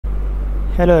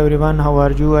Hello everyone, how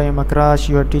are you? I am Akrash,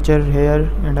 your teacher here,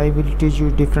 and I will teach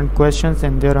you different questions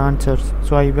and their answers.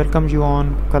 So I welcome you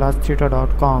on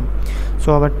classtheta.com.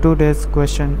 So our today's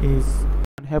question is: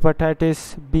 Hepatitis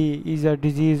B is a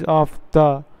disease of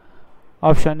the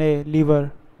option A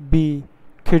liver, B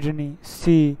kidney,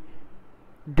 C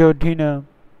duodenum,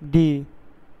 D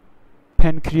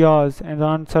pancreas, and the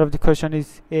answer of the question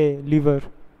is A liver.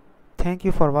 Thank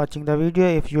you for watching the video.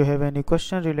 If you have any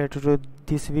question related to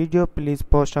this video, please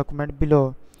post a comment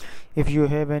below. If you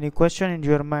have any question in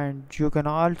your mind, you can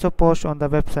also post on the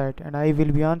website and I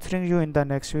will be answering you in the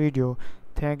next video.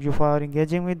 Thank you for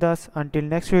engaging with us. Until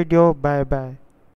next video, bye bye.